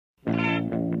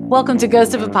Welcome to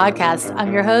Ghost of a Podcast.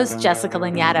 I'm your host, Jessica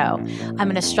Lanyadoo. I'm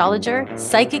an astrologer,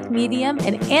 psychic medium,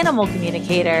 and animal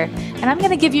communicator, and I'm going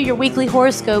to give you your weekly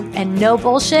horoscope and no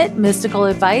bullshit mystical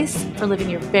advice for living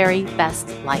your very best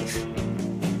life.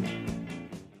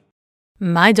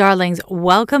 My darlings,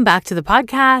 welcome back to the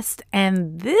podcast.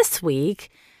 And this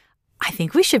week, I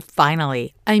think we should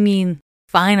finally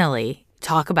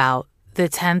talk about the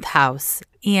 10th house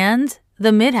and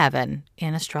the midheaven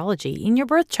in astrology in your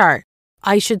birth chart.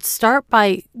 I should start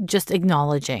by just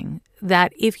acknowledging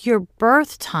that if your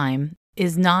birth time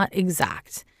is not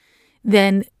exact,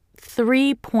 then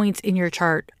 3 points in your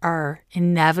chart are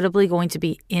inevitably going to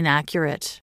be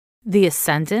inaccurate: the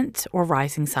ascendant or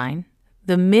rising sign,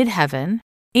 the midheaven,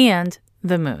 and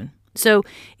the moon. So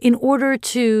in order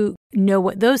to know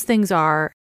what those things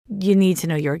are, you need to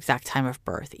know your exact time of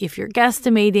birth. If you're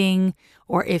guesstimating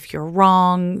or if you're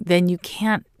wrong, then you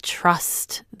can't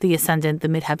trust the ascendant, the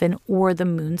midheaven, or the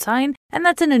moon sign. And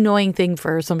that's an annoying thing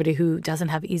for somebody who doesn't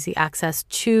have easy access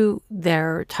to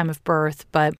their time of birth.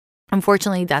 But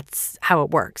unfortunately, that's how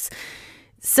it works.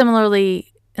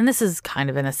 Similarly, and this is kind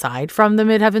of an aside from the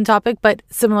midheaven topic, but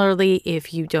similarly,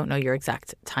 if you don't know your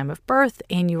exact time of birth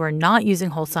and you are not using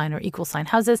whole sign or equal sign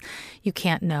houses, you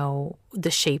can't know the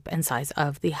shape and size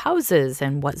of the houses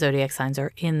and what zodiac signs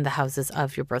are in the houses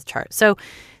of your birth chart. So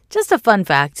just a fun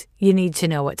fact, you need to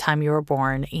know what time you were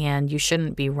born and you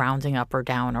shouldn't be rounding up or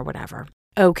down or whatever.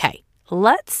 Okay,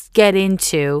 let's get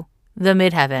into the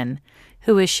midheaven.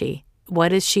 Who is she?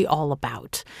 What is she all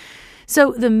about?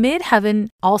 So the midheaven,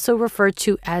 also referred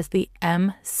to as the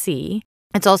MC,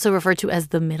 it's also referred to as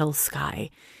the middle sky.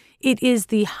 It is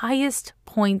the highest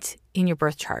point in your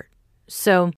birth chart.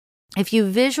 So if you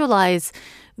visualize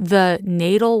the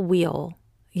natal wheel,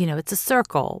 it's a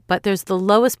circle, but there's the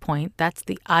lowest point, that's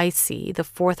the IC, the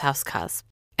 4th house cusp.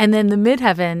 And then the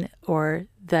midheaven, or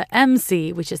the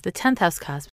MC, which is the 10th house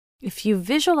cusp. If you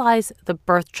visualize the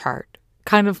birth chart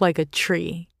kind of like a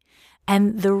tree,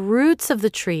 and the roots of the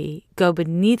tree go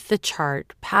beneath the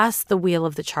chart, past the wheel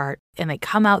of the chart, and they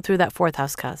come out through that 4th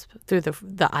house cusp, through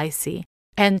the IC.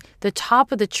 And the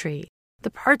top of the tree,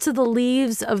 the parts of the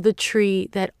leaves of the tree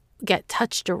that get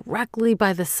touched directly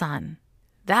by the sun,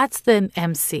 that's the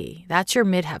MC. That's your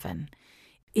midheaven.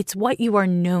 It's what you are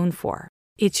known for.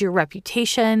 It's your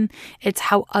reputation. It's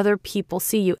how other people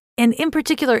see you. And in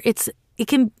particular, it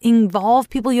can involve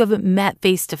people you haven't met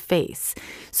face to face.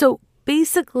 So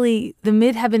basically, the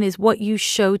midheaven is what you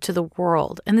show to the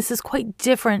world. And this is quite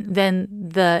different than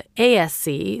the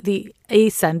ASC, the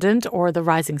ascendant or the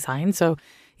rising sign. So,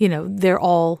 they're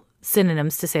all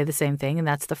synonyms to say the same thing. And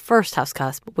that's the 1st house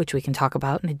cusp, which we can talk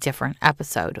about in a different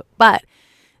episode. But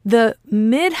the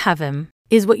midheaven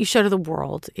is what you show to the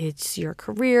world. It's your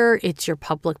career. It's your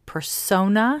public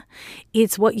persona.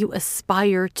 It's what you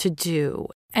aspire to do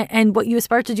and what you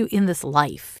aspire to do in this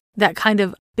life. That kind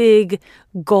of big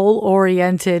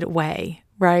goal-oriented way,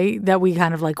 right? That we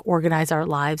kind of like organize our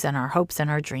lives and our hopes and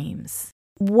our dreams.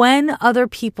 When other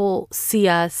people see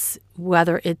us,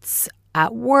 whether it's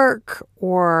at work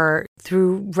or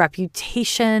through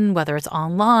reputation, whether it's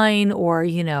online or,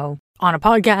 on a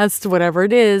podcast, whatever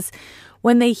it is,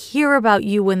 when they hear about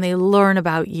you, when they learn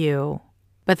about you,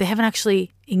 but they haven't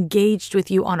actually engaged with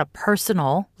you on a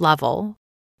personal level,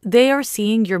 they are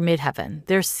seeing your midheaven.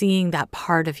 They're seeing that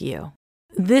part of you.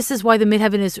 This is why the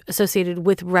midheaven is associated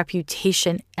with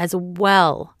reputation as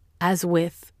well as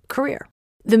with career.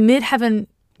 The midheaven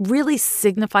really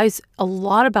signifies a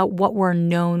lot about what we're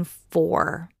known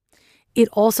for. It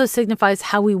also signifies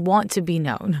how we want to be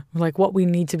known, like what we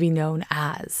need to be known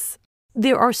as.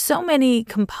 There are so many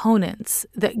components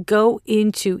that go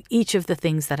into each of the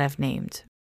things that I've named.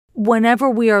 Whenever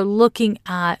we are looking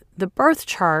at the birth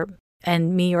chart,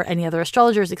 and me or any other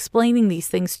astrologers explaining these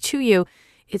things to you,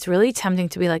 it's really tempting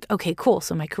to be like, okay, cool.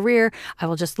 So my career, I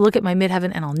will just look at my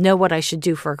midheaven and I'll know what I should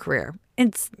do for a career.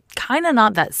 It's kind of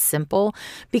not that simple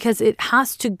because it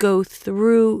has to go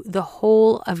through the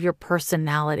whole of your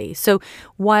personality. So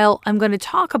while I'm going to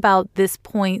talk about this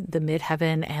point, the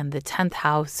midheaven and the 10th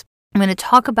house, I'm going to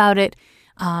talk about it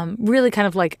really kind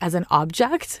of like as an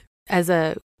object, as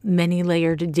a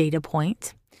many-layered data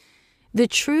point. The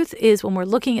truth is, when we're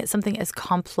looking at something as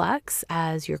complex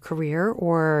as your career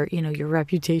or, your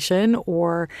reputation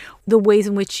or the ways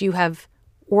in which you have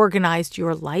organized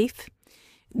your life,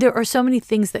 there are so many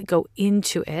things that go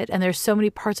into it. And there's so many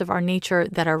parts of our nature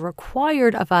that are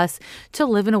required of us to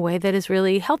live in a way that is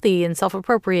really healthy and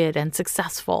self-appropriate and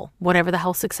successful, whatever the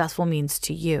hell successful means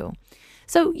to you.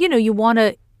 So, you want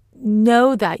to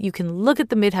know that you can look at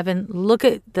the midheaven, look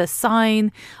at the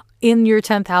sign in your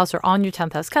 10th house or on your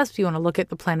 10th house cusp. You want to look at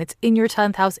the planets in your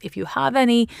 10th house if you have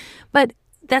any. But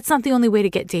that's not the only way to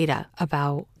get data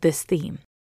about this theme.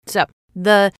 So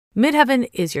the midheaven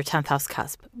is your 10th house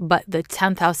cusp, but the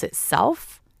 10th house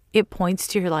itself, it points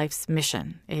to your life's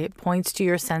mission. It points to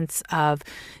your sense of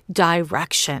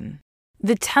direction.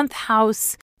 The 10th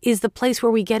house is the place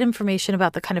where we get information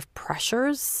about the kind of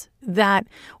pressures that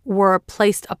were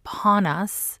placed upon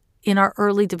us in our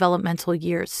early developmental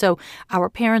years. So our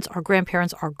parents, our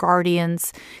grandparents, our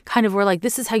guardians kind of were like,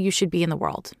 this is how you should be in the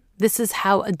world. This is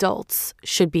how adults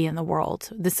should be in the world.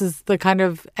 This is the kind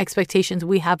of expectations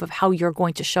we have of how you're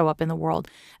going to show up in the world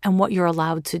and what you're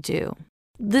allowed to do.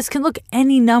 This can look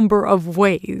any number of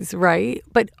ways, right?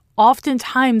 But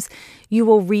oftentimes you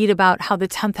will read about how the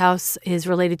 10th house is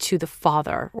related to the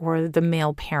father or the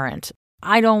male parent.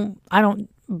 I don't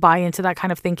buy into that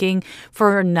kind of thinking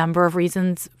for a number of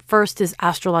reasons. First is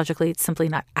astrologically, it's simply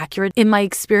not accurate. In my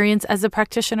experience as a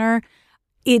practitioner,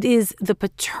 it is the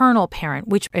paternal parent,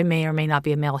 which it may or may not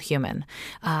be a male human.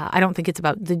 I don't think it's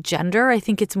about the gender. I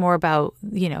think it's more about,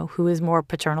 who is more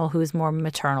paternal, who is more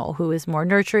maternal, who is more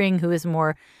nurturing, who is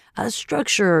more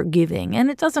structure giving. And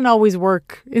it doesn't always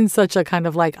work in such a kind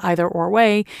of like either or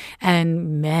way.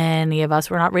 And many of us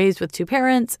were not raised with two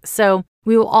parents. So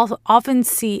we will also often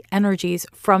see energies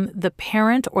from the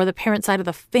parent or the parent side of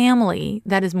the family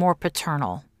that is more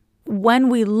paternal. When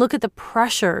we look at the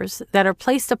pressures that are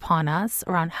placed upon us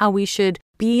around how we should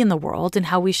be in the world and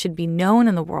how we should be known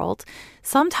in the world,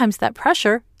 sometimes that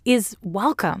pressure is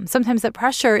welcome. Sometimes that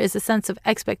pressure is a sense of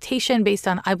expectation based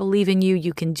on, I believe in you,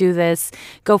 you can do this,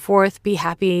 go forth, be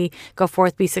happy, go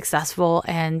forth, be successful.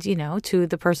 And, to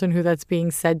the person who that's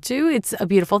being said to, it's a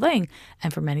beautiful thing.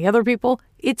 And for many other people,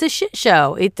 it's a shit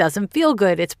show. It doesn't feel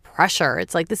good. It's pressure.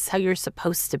 It's like, this is how you're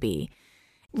supposed to be.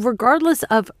 Regardless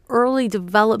of early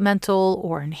developmental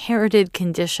or inherited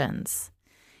conditions,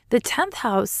 the 10th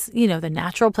house, the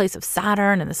natural place of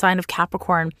Saturn and the sign of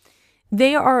Capricorn,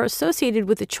 they are associated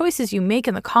with the choices you make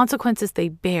and the consequences they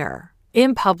bear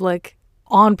in public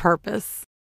on purpose.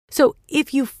 So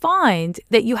if you find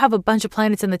that you have a bunch of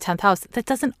planets in the 10th house, that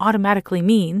doesn't automatically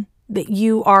mean that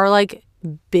you are like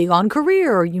big on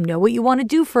career or you know what you want to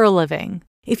do for a living.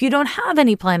 If you don't have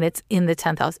any planets in the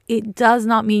 10th house, it does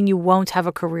not mean you won't have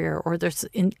a career or there's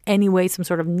in any way some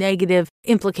sort of negative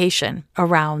implication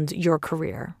around your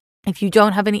career. If you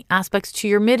don't have any aspects to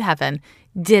your midheaven,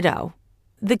 ditto.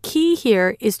 The key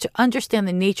here is to understand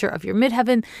the nature of your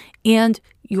midheaven and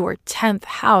your 10th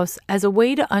house as a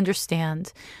way to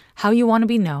understand how you want to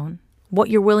be known, what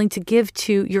you're willing to give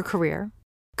to your career,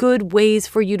 good ways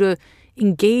for you to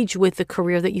engage with the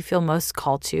career that you feel most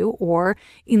called to, or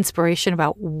inspiration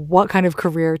about what kind of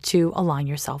career to align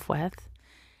yourself with,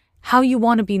 how you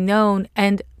want to be known,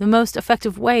 and the most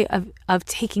effective way of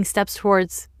taking steps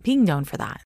towards being known for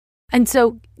that. And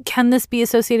so can this be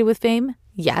associated with fame?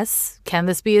 Yes. Can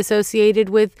this be associated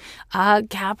with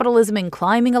capitalism and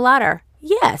climbing a ladder?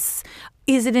 Yes.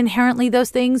 Is it inherently those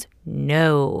things?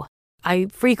 No. I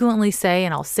frequently say,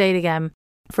 and I'll say it again,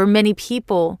 for many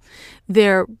people,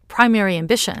 their primary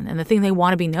ambition and the thing they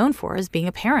want to be known for is being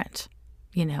a parent,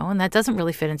 and that doesn't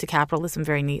really fit into capitalism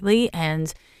very neatly.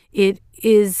 And it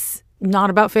is not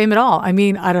about fame at all. I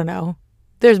mean, I don't know.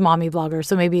 There's mommy bloggers,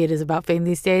 so maybe it is about fame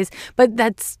these days, but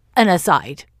that's an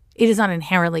aside. It is not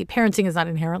inherently, parenting is not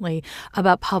inherently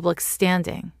about public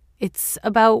standing. It's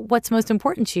about what's most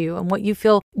important to you and what you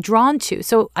feel drawn to.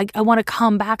 So I want to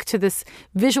come back to this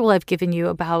visual I've given you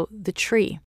about the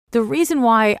tree. The reason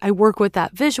why I work with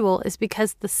that visual is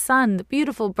because the sun, the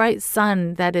beautiful bright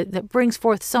sun that brings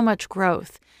forth so much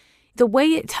growth, the way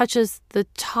it touches the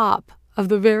top of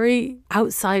the very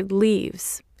outside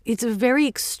leaves, it's a very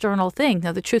external thing.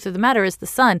 Now, the truth of the matter is the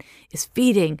sun is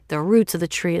feeding the roots of the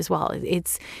tree as well.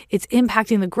 It's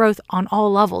impacting the growth on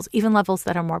all levels, even levels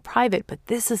that are more private. But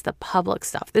this is the public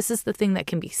stuff. This is the thing that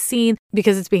can be seen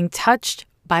because it's being touched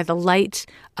by the light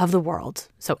of the world.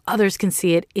 So others can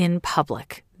see it in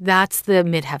public. That's the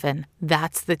midheaven.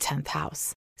 That's the 10th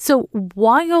house. So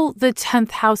while the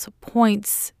 10th house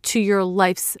points to your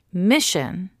life's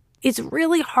mission, it's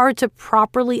really hard to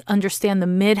properly understand the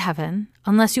midheaven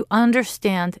unless you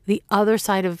understand the other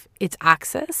side of its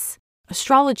axis.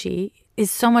 Astrology is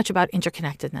so much about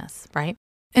interconnectedness, right?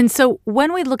 And so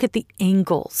when we look at the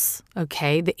angles,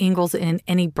 the angles in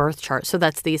any birth chart, so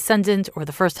that's the ascendant or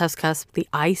the first house cusp, the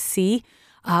IC,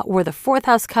 or the fourth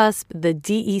house cusp, the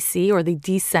DEC or the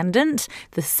descendant,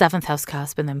 the seventh house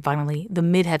cusp, and then finally the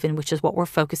midheaven, which is what we're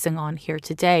focusing on here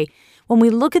today. When we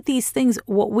look at these things,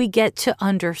 what we get to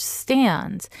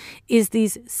understand is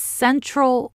these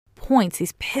central points,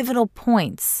 these pivotal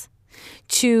points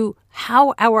to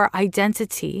how our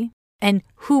identity and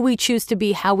who we choose to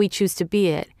be, how we choose to be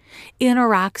it,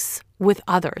 interacts with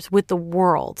others, with the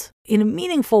world in a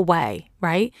meaningful way,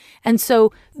 right? And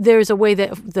so there's a way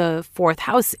that the fourth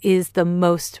house is the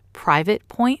most private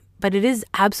point, but it is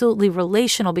absolutely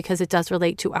relational because it does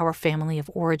relate to our family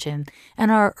of origin and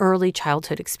our early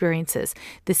childhood experiences.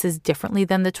 This is differently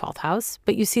than the 12th house,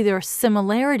 but you see there are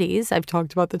similarities. I've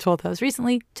talked about the 12th house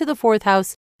recently to the fourth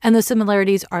house, and the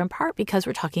similarities are in part because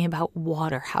we're talking about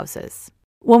water houses.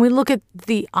 When we look at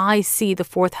the IC, the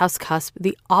fourth house cusp,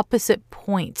 the opposite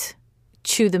point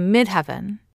to the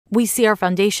midheaven, we see our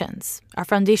foundations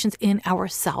in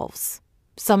ourselves.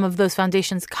 Some of those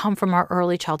foundations come from our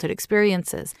early childhood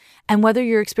experiences. And whether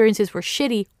your experiences were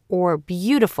shitty or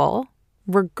beautiful,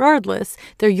 regardless,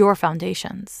 they're your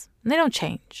foundations. And they don't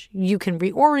change. You can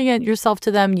reorient yourself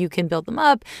to them. You can build them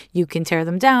up. You can tear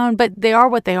them down. But they are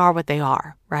what they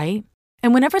are, right?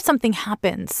 And whenever something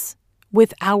happens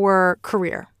with our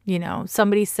career,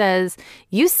 somebody says,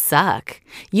 you suck.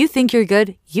 You think you're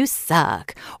good? You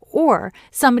suck. Or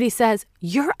somebody says,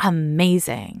 you're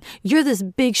amazing. You're this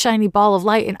big shiny ball of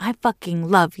light and I fucking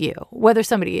love you. Whether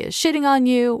somebody is shitting on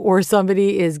you or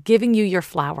somebody is giving you your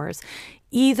flowers.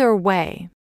 Either way,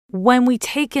 when we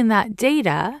take in that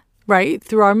data, right,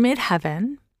 through our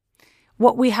midheaven,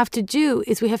 what we have to do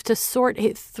is we have to sort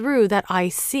it through that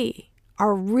IC,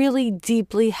 our really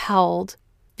deeply held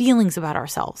feelings about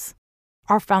ourselves,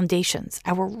 our foundations,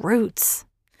 our roots.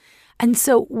 And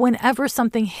so whenever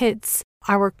something hits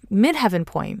our midheaven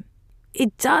point,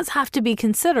 it does have to be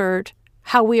considered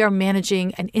how we are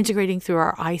managing and integrating through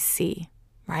our IC,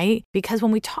 right? Because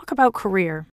when we talk about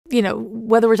career,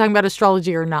 whether we're talking about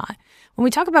astrology or not, when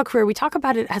we talk about career, we talk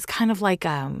about it as kind of like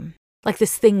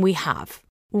this thing we have.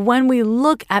 When we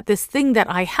look at this thing that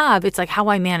I have, it's like how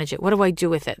I manage it. What do I do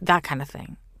with it? That kind of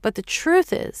thing. But the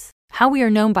truth is, how we are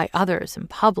known by others in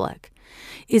public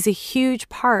is a huge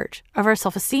part of our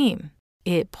self-esteem.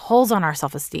 It pulls on our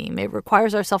self-esteem. It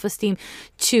requires our self-esteem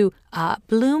to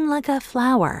bloom like a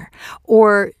flower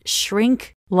or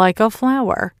shrink like a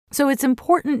flower. So it's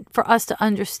important for us to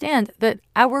understand that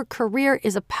our career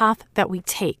is a path that we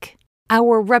take.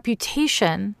 Our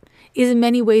reputation is in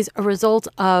many ways a result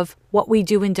of what we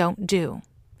do and don't do.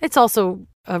 It's also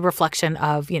a reflection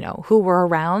of, who we're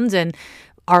around and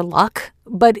our luck,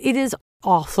 but it is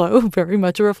also very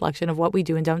much a reflection of what we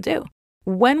do and don't do.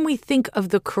 When we think of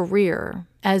the career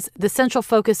as the central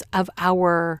focus of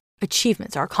our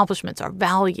achievements, our accomplishments, our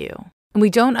value, and we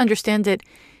don't understand it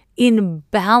in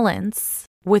balance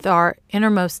with our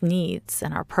innermost needs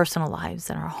and our personal lives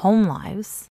and our home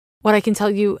lives, what I can tell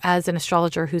you as an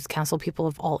astrologer who's counseled people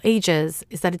of all ages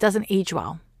is that it doesn't age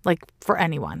well, like for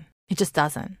anyone. It just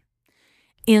doesn't.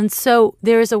 And so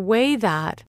there is a way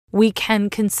that we can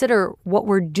consider what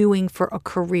we're doing for a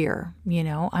career.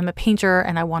 I'm a painter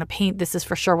and I want to paint. This is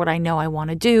for sure what I know I want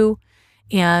to do.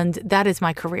 And that is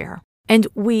my career. And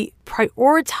we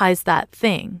prioritize that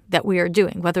thing that we are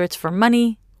doing, whether it's for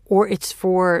money or it's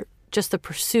for just the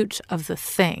pursuit of the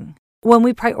thing. When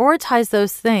we prioritize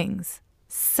those things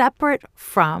separate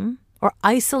from or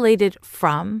isolated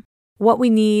from what we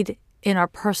need in our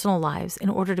personal lives in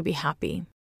order to be happy,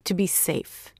 to be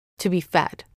safe, to be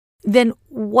fed, then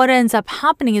what ends up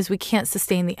happening is we can't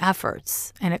sustain the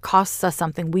efforts and it costs us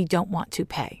something we don't want to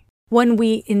pay. When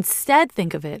we instead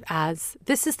think of it as,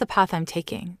 this is the path I'm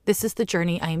taking, this is the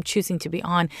journey I am choosing to be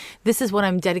on, this is what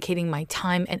I'm dedicating my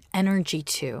time and energy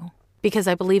to because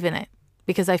I believe in it,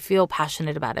 because I feel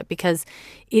passionate about it, because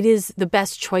it is the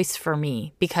best choice for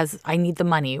me, because I need the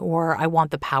money or I want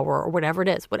the power or whatever it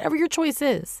is, whatever your choice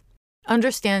is.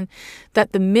 Understand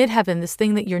that the midheaven, this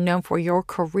thing that you're known for, your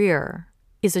career,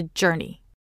 is a journey.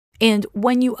 And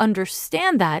when you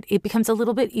understand that, it becomes a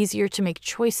little bit easier to make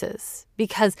choices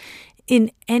because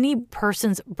in any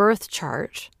person's birth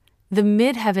chart, the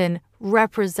midheaven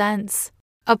represents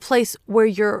a place where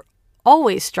you're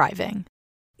always striving.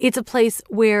 It's a place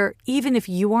where even if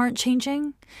you aren't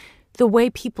changing, the way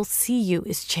people see you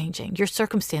is changing. Your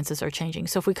circumstances are changing.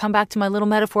 So if we come back to my little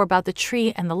metaphor about the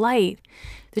tree and the light,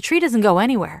 the tree doesn't go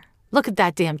anywhere. Look at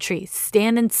that damn tree,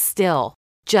 standing still,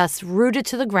 just rooted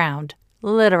to the ground,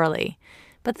 literally.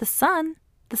 But the sun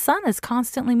is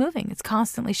constantly moving. It's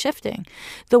constantly shifting.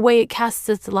 The way it casts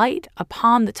its light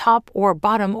upon the top or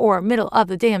bottom or middle of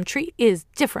the damn tree is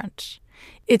different.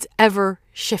 It's ever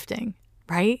shifting,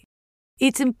 right?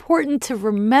 It's important to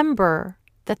remember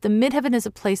that the midheaven is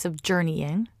a place of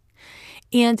journeying,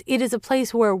 and it is a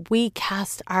place where we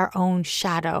cast our own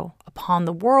shadow upon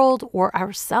the world or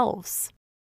ourselves.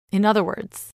 In other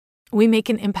words, we make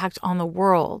an impact on the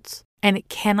world, and it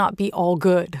cannot be all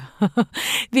good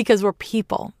because we're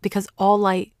people, because all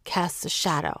light casts a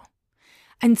shadow.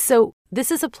 And so this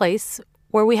is a place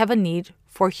where we have a need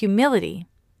for humility.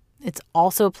 It's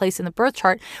also a place in the birth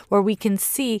chart where we can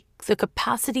see the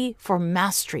capacity for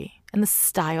mastery and the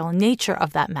style and nature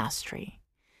of that mastery.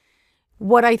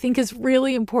 What I think is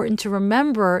really important to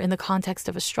remember in the context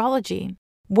of astrology,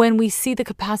 when we see the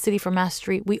capacity for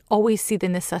mastery, we always see the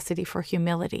necessity for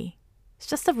humility. It's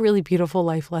just a really beautiful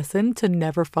life lesson to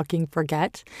never fucking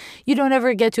forget. You don't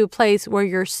ever get to a place where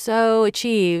you're so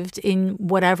achieved in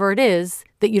whatever it is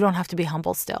that you don't have to be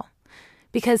humble still.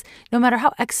 Because no matter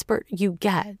how expert you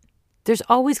get, there's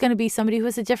always going to be somebody who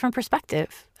has a different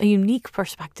perspective, a unique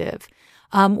perspective.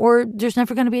 Or there's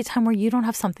never going to be a time where you don't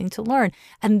have something to learn.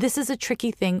 And this is a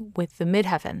tricky thing with the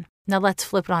midheaven. Now let's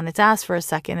flip it on its ass for a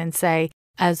second and say,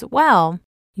 as well,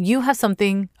 you have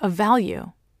something of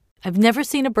value. I've never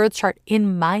seen a birth chart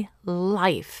in my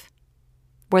life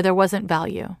where there wasn't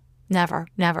value. Never,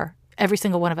 never. Every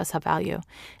single one of us have value.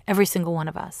 Every single one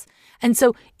of us. And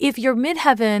so if your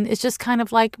midheaven is just kind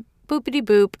of like boopity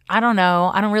boop, I don't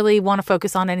know. I don't really want to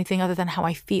focus on anything other than how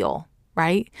I feel.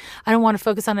 Right? I don't want to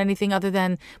focus on anything other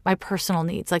than my personal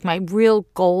needs. Like my real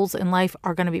goals in life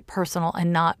are going to be personal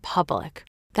and not public.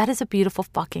 That is a beautiful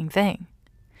fucking thing.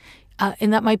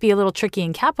 And that might be a little tricky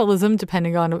in capitalism,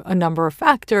 depending on a number of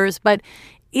factors, but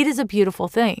it is a beautiful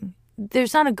thing.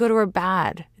 There's not a good or a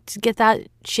bad. To get that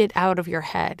shit out of your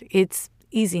head. It's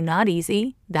easy, not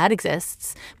easy. That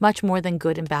exists much more than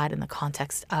good and bad in the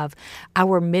context of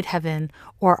our midheaven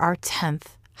or our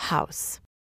 10th house.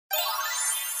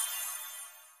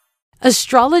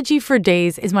 Astrology for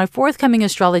Days is my forthcoming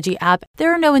astrology app.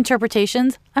 There are no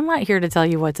interpretations. I'm not here to tell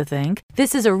you what to think.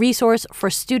 This is a resource for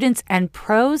students and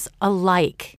pros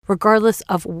alike. Regardless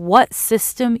of what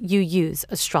system you use,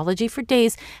 Astrology for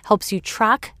Days helps you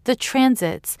track the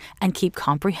transits and keep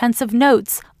comprehensive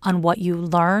notes on what you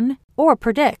learn or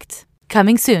predict.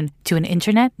 Coming soon to an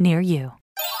internet near you.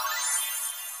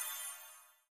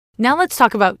 Now let's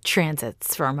talk about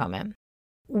transits for a moment.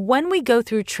 When we go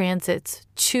through transits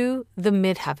to the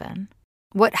midheaven,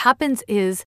 what happens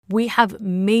is we have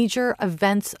major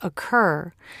events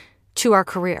occur to our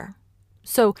career.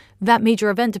 So that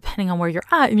major event, depending on where you're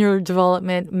at in your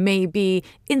development, may be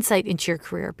insight into your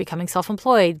career, becoming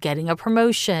self-employed, getting a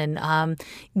promotion,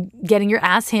 getting your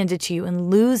ass handed to you and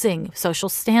losing social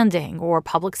standing or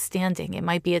public standing. It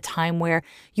might be a time where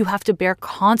you have to bear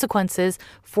consequences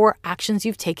for actions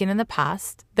you've taken in the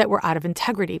past that were out of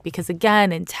integrity. Because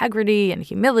again, integrity and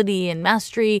humility and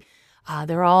mastery,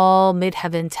 they're all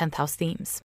midheaven 10th house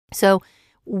themes. So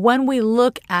when we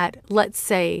look at, let's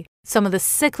say, some of the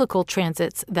cyclical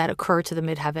transits that occur to the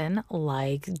midheaven,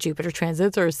 like Jupiter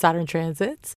transits or Saturn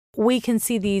transits, we can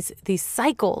see these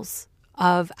cycles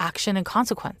of action and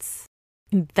consequence,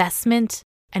 investment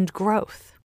and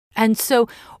growth. And so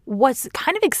what's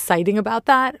kind of exciting about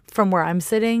that from where I'm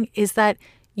sitting is that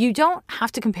you don't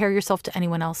have to compare yourself to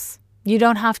anyone else. You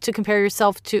don't have to compare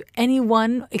yourself to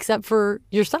anyone except for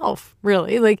yourself,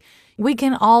 really. Like we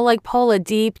can all pull a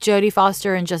deep Jodie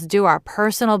Foster and just do our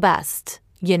personal best.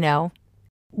 You know,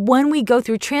 when we go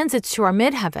through transits to our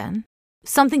midheaven,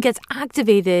 something gets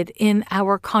activated in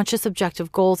our conscious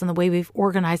objective goals and the way we've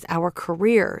organized our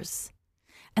careers.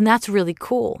 And that's really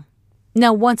cool.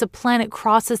 Now, once a planet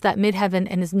crosses that midheaven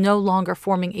and is no longer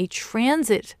forming a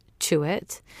transit to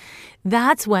it,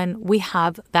 that's when we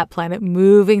have that planet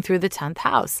moving through the 10th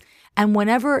house. And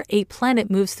whenever a planet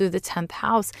moves through the 10th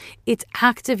house, it's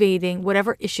activating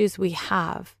whatever issues we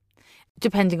have.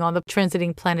 Depending on the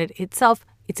transiting planet itself,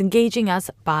 it's engaging us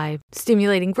by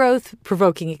stimulating growth,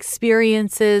 provoking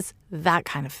experiences, that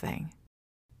kind of thing.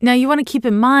 Now, you want to keep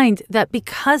in mind that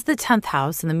because the 10th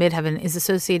house in the midheaven is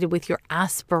associated with your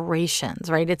aspirations,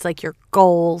 right? It's like your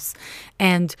goals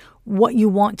and what you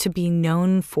want to be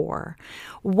known for.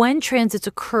 When transits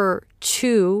occur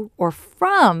to or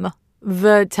from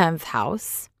the 10th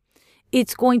house,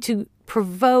 it's going to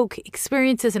provoke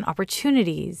experiences and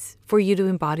opportunities for you to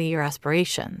embody your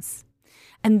aspirations.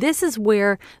 And this is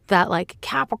where that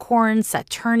Capricorn,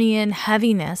 Saturnian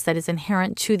heaviness that is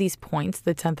inherent to these points,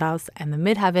 the 10th house and the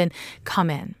midheaven,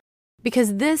 come in.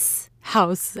 Because this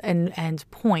house and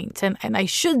point, and I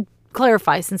should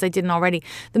clarify since I didn't already,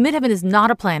 the midheaven is not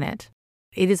a planet.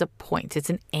 It is a point. It's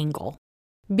an angle.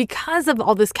 Because of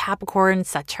all this Capricorn,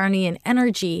 Saturnian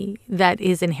energy that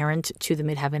is inherent to the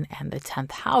midheaven and the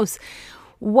 10th house,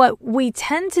 what we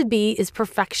tend to be is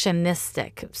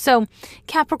perfectionistic. So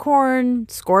Capricorn,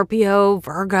 Scorpio,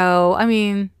 Virgo,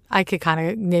 I could kind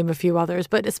of name a few others,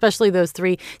 but especially those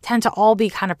three tend to all be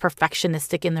kind of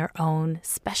perfectionistic in their own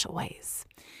special ways.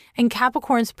 And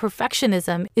Capricorn's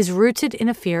perfectionism is rooted in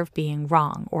a fear of being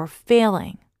wrong or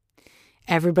failing.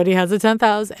 Everybody has a 10th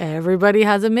house. Everybody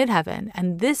has a midheaven.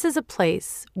 And this is a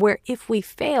place where if we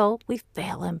fail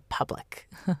in public.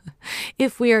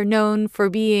 If we are known for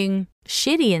being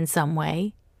shitty in some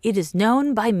way, it is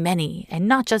known by many and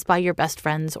not just by your best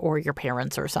friends or your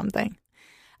parents or something.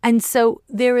 And so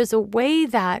there is a way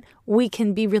that we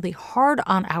can be really hard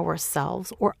on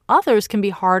ourselves, or others can be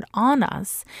hard on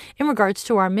us in regards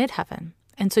to our midheaven.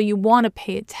 And so you want to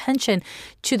pay attention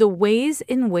to the ways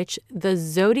in which the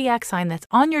zodiac sign that's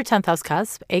on your 10th house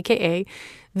cusp, aka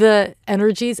the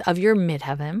energies of your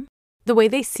midheaven, the way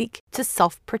they seek to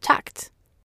self-protect.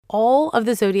 All of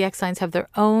the zodiac signs have their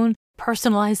own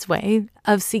personalized way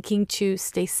of seeking to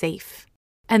stay safe.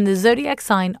 And the zodiac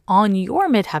sign on your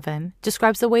midheaven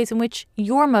describes the ways in which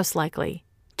you're most likely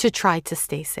to try to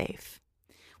stay safe.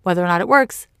 Whether or not it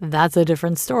works, that's a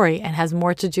different story and has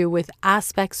more to do with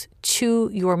aspects to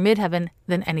your midheaven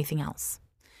than anything else.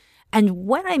 And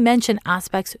when I mention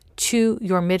aspects to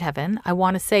your midheaven, I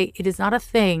want to say it is not a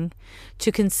thing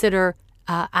to consider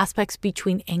aspects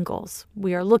between angles.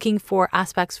 We are looking for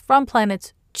aspects from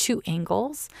planets to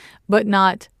angles, but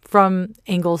not from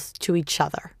angles to each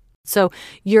other. So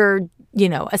your,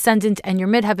 ascendant and your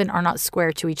midheaven are not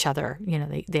square to each other.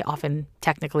 They often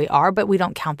technically are, but we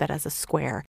don't count that as a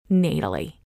square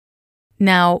natally.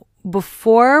 Now,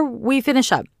 before we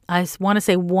finish up, I just want to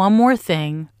say one more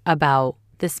thing about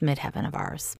this midheaven of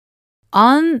ours.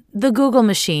 On the Google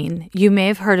machine, you may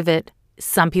have heard of it.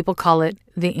 Some people call it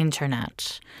the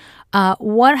internet.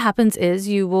 What happens is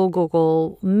you will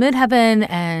Google midheaven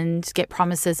and get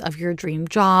promises of your dream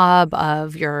job,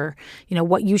 of your,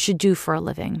 what you should do for a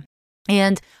living.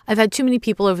 And I've had too many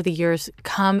people over the years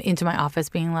come into my office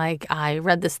being like, I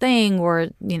read this thing, or,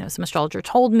 some astrologer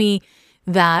told me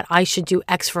that I should do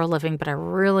X for a living, but I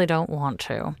really don't want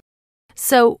to.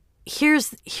 So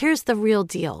here's the real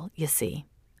deal, you see.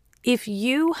 If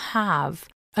you have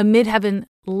a midheaven,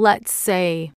 let's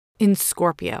say in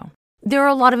Scorpio, there are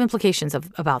a lot of implications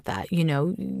about that.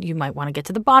 You might want to get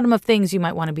to the bottom of things. You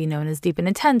might want to be known as deep and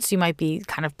intense. You might be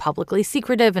kind of publicly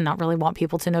secretive and not really want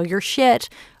people to know your shit.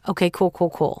 Okay,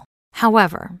 cool.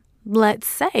 However, let's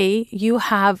say you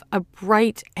have a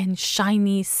bright and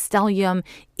shiny stellium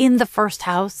in the first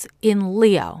house in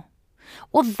Leo.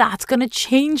 Well, that's going to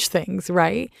change things,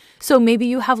 right? So maybe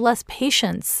you have less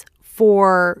patience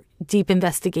for deep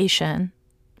investigation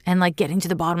and like getting to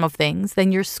the bottom of things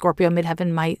than your Scorpio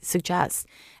midheaven might suggest.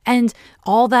 And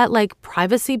all that like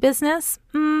privacy business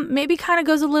maybe kind of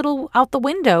goes a little out the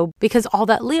window because all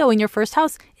that Leo in your first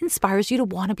house inspires you to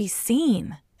want to be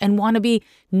seen and want to be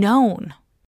known.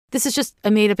 This is just a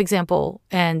made-up example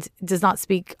and does not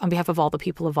speak on behalf of all the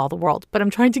people of all the world. But I'm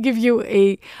trying to give you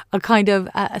a kind of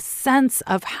a sense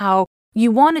of how you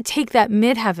want to take that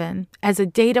midheaven as a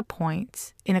data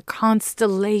point in a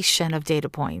constellation of data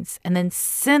points and then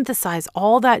synthesize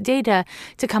all that data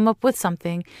to come up with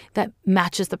something that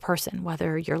matches the person,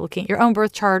 whether you're looking at your own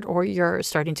birth chart or you're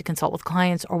starting to consult with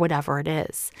clients or whatever it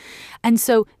is. And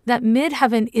so that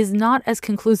midheaven is not as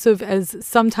conclusive as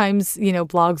sometimes,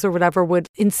 blogs or whatever would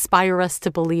inspire us to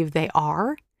believe they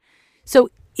are. So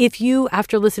if you,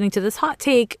 after listening to this hot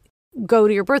take, go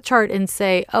to your birth chart and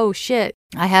say, oh shit,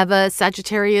 I have a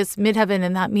Sagittarius midheaven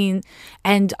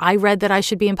and I read that I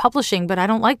should be in publishing, but I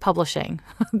don't like publishing.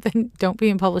 Then don't be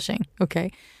in publishing,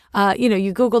 okay?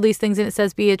 You Google these things and it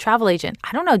says be a travel agent.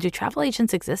 I don't know, do travel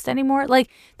agents exist anymore? Like,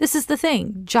 this is the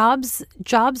thing. Jobs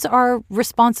are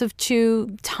responsive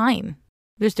to time.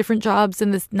 There's different jobs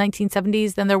in the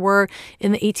 1970s than there were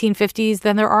in the 1850s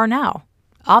than there are now.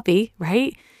 Obvi,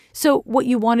 right? So what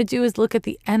you want to do is look at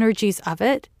the energies of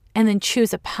it and then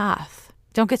choose a path.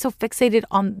 Don't get so fixated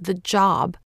on the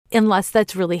job unless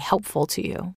that's really helpful to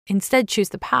you. Instead, choose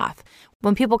the path.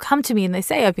 When people come to me and they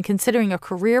say, I've been considering a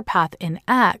career path in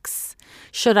X,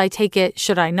 should I take it?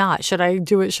 Should I not? Should I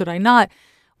do it? Should I not?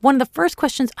 One of the first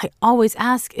questions I always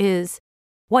ask is,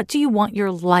 what do you want your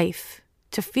life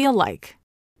to feel like?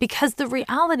 Because the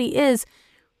reality is,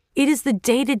 it is the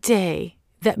day-to-day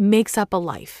that makes up a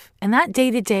life. And that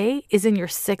day-to-day is in your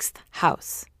 6th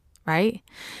house, right?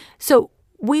 So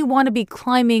we want to be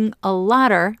climbing a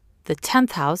ladder, the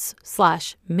 10th house /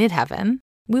 midheaven.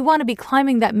 We want to be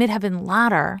climbing that midheaven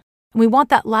ladder. And we want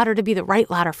that ladder to be the right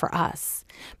ladder for us.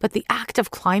 But the act of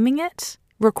climbing it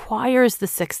requires the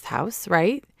 6th house,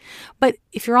 right? But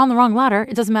if you're on the wrong ladder,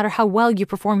 it doesn't matter how well you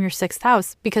perform your 6th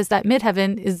house because that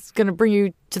midheaven is going to bring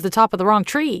you to the top of the wrong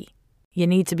tree. You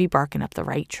need to be barking up the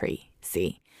right tree,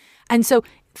 see? And so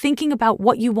thinking about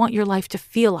what you want your life to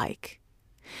feel like,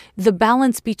 the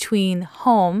balance between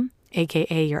home,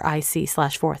 aka your IC /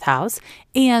 4th house,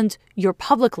 and your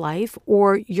public life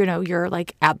or, your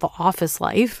like at the office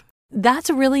life, that's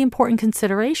a really important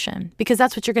consideration because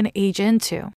that's what you're going to age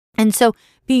into. And so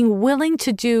being willing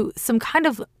to do some kind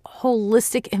of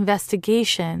holistic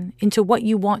investigation into what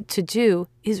you want to do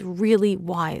is really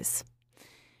wise.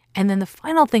 And then the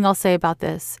final thing I'll say about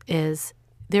this is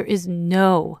there is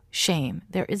no shame.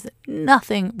 There is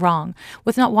nothing wrong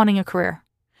with not wanting a career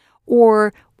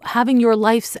or having your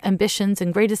life's ambitions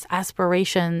and greatest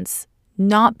aspirations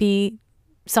not be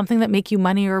something that make you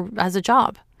money or as a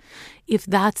job. If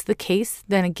that's the case,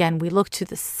 then again, we look to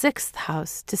the 6th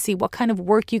house to see what kind of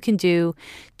work you can do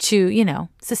to,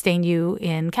 sustain you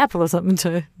in capitalism,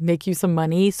 to make you some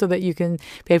money so that you can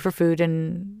pay for food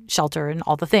and shelter and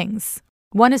all the things.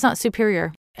 One is not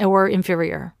superior or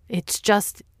inferior. It's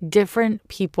just different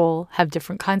people have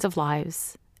different kinds of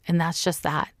lives, and that's just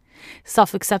that.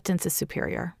 Self-acceptance is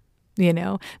superior.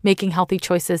 Making healthy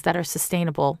choices that are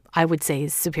sustainable, I would say,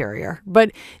 is superior,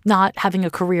 but not having a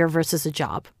career versus a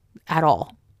job at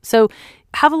all. So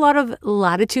have a lot of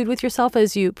latitude with yourself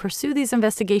as you pursue these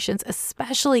investigations,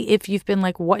 especially if you've been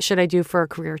like, what should I do for a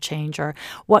career change, or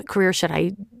what career should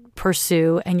I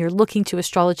pursue? And you're looking to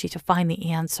astrology to find the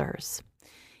answers.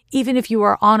 Even if you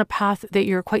are on a path that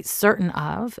you're quite certain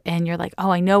of, and you're like,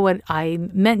 oh, I know what I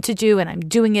meant to do and I'm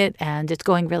doing it and it's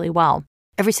going really well.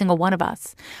 Every single one of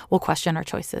us will question our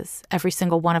choices. Every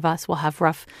single one of us will have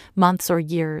rough months or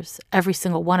years. Every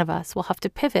single one of us will have to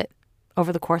pivot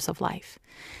over the course of life.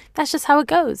 That's just how it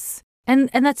goes. And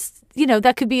that's,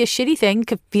 that could be a shitty thing,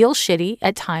 could feel shitty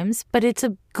at times, but it's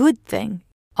a good thing.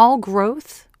 All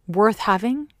growth worth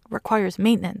having requires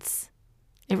maintenance.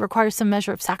 It requires some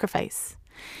measure of sacrifice.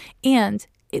 And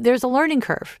there's a learning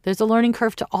curve. There's a learning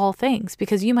curve to all things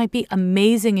because you might be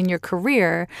amazing in your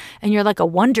career and you're like a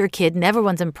wonder kid and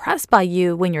everyone's impressed by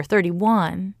you when you're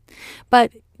 31.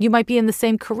 But you might be in the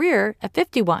same career at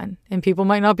 51 and people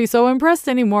might not be so impressed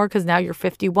anymore because now you're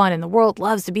 51 and the world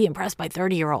loves to be impressed by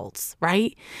 30-year-olds,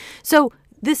 right? So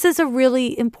this is a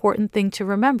really important thing to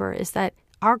remember is that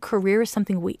our career is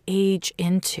something we age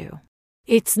into.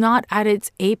 It's not at its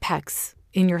apex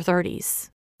in your 30s.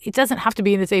 It doesn't have to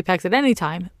be in its apex at any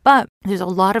time, but there's a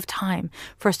lot of time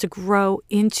for us to grow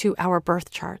into our birth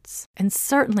charts and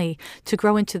certainly to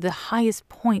grow into the highest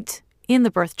point in the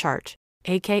birth chart,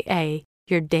 aka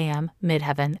your damn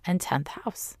midheaven and 10th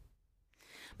house.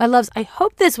 My loves, I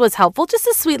hope this was helpful. Just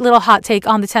a sweet little hot take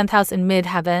on the 10th house and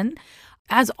midheaven.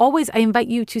 As always, I invite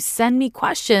you to send me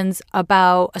questions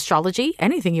about astrology,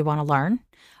 anything you want to learn,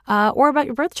 or about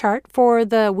your birth chart for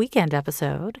the weekend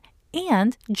episode.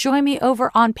 And join me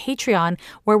over on Patreon,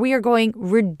 where we are going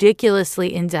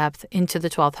ridiculously in depth into the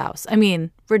 12th house. I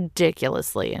mean,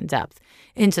 ridiculously in depth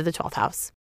into the 12th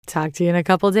house. Talk to you in a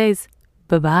couple days.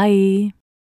 Bye-bye.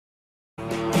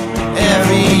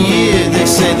 Every year they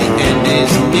say the end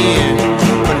is near,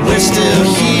 but we're still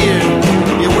here.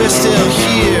 Yeah, we're still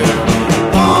here.